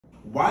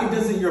Why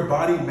doesn't your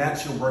body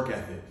match your work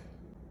ethic?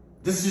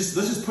 Let's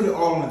just put it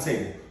all on the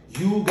table.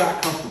 You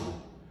got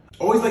comfortable.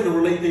 Always like to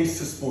relate things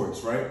to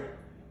sports, right?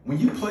 When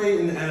you play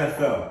in the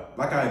NFL,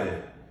 like I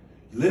did,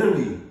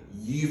 literally,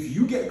 if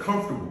you get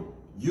comfortable,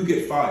 you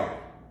get fired.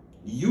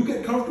 You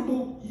get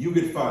comfortable, you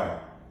get fired.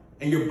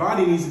 And your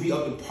body needs to be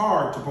up to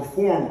par to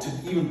perform, to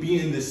even be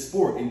in this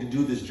sport and to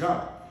do this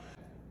job.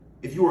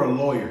 If you are a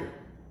lawyer,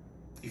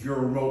 if you're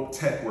a remote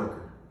tech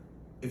worker,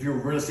 if you're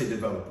a real estate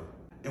developer,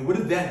 and what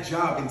if that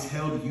job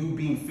entailed you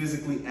being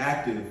physically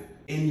active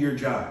in your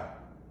job?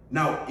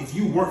 Now, if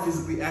you weren't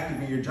physically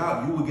active in your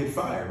job, you would get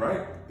fired,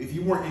 right? If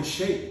you weren't in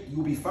shape, you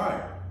would be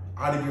fired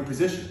out of your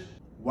position.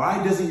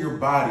 Why doesn't your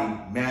body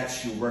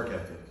match your work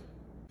ethic?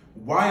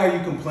 Why are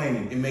you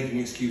complaining and making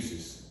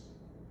excuses?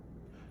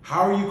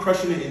 How are you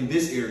crushing it in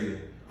this area,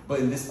 but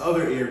in this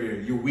other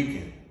area, you're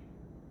weakened?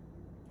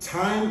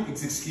 Time,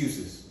 it's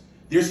excuses.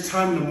 There's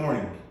time in the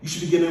morning. You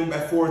should be getting up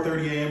at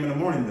 4:30 a.m. in the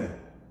morning then.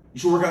 You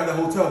should work out at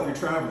a hotel if you're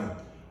traveling.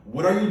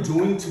 What are you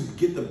doing to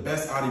get the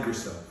best out of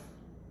yourself?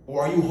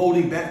 Or are you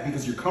holding back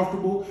because you're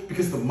comfortable,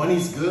 because the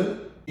money's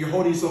good? You're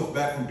holding yourself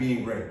back from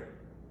being great.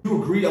 If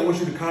you agree, I want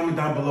you to comment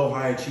down below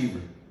high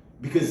achiever.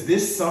 Because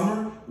this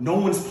summer, no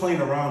one's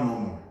playing around no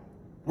more.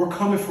 We're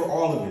coming for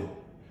all of it.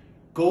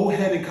 Go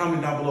ahead and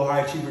comment down below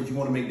high achiever if you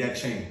want to make that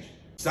change.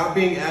 Stop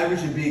being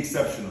average and be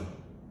exceptional.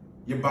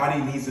 Your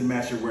body needs to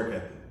match your work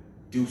ethic.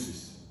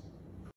 Deuces.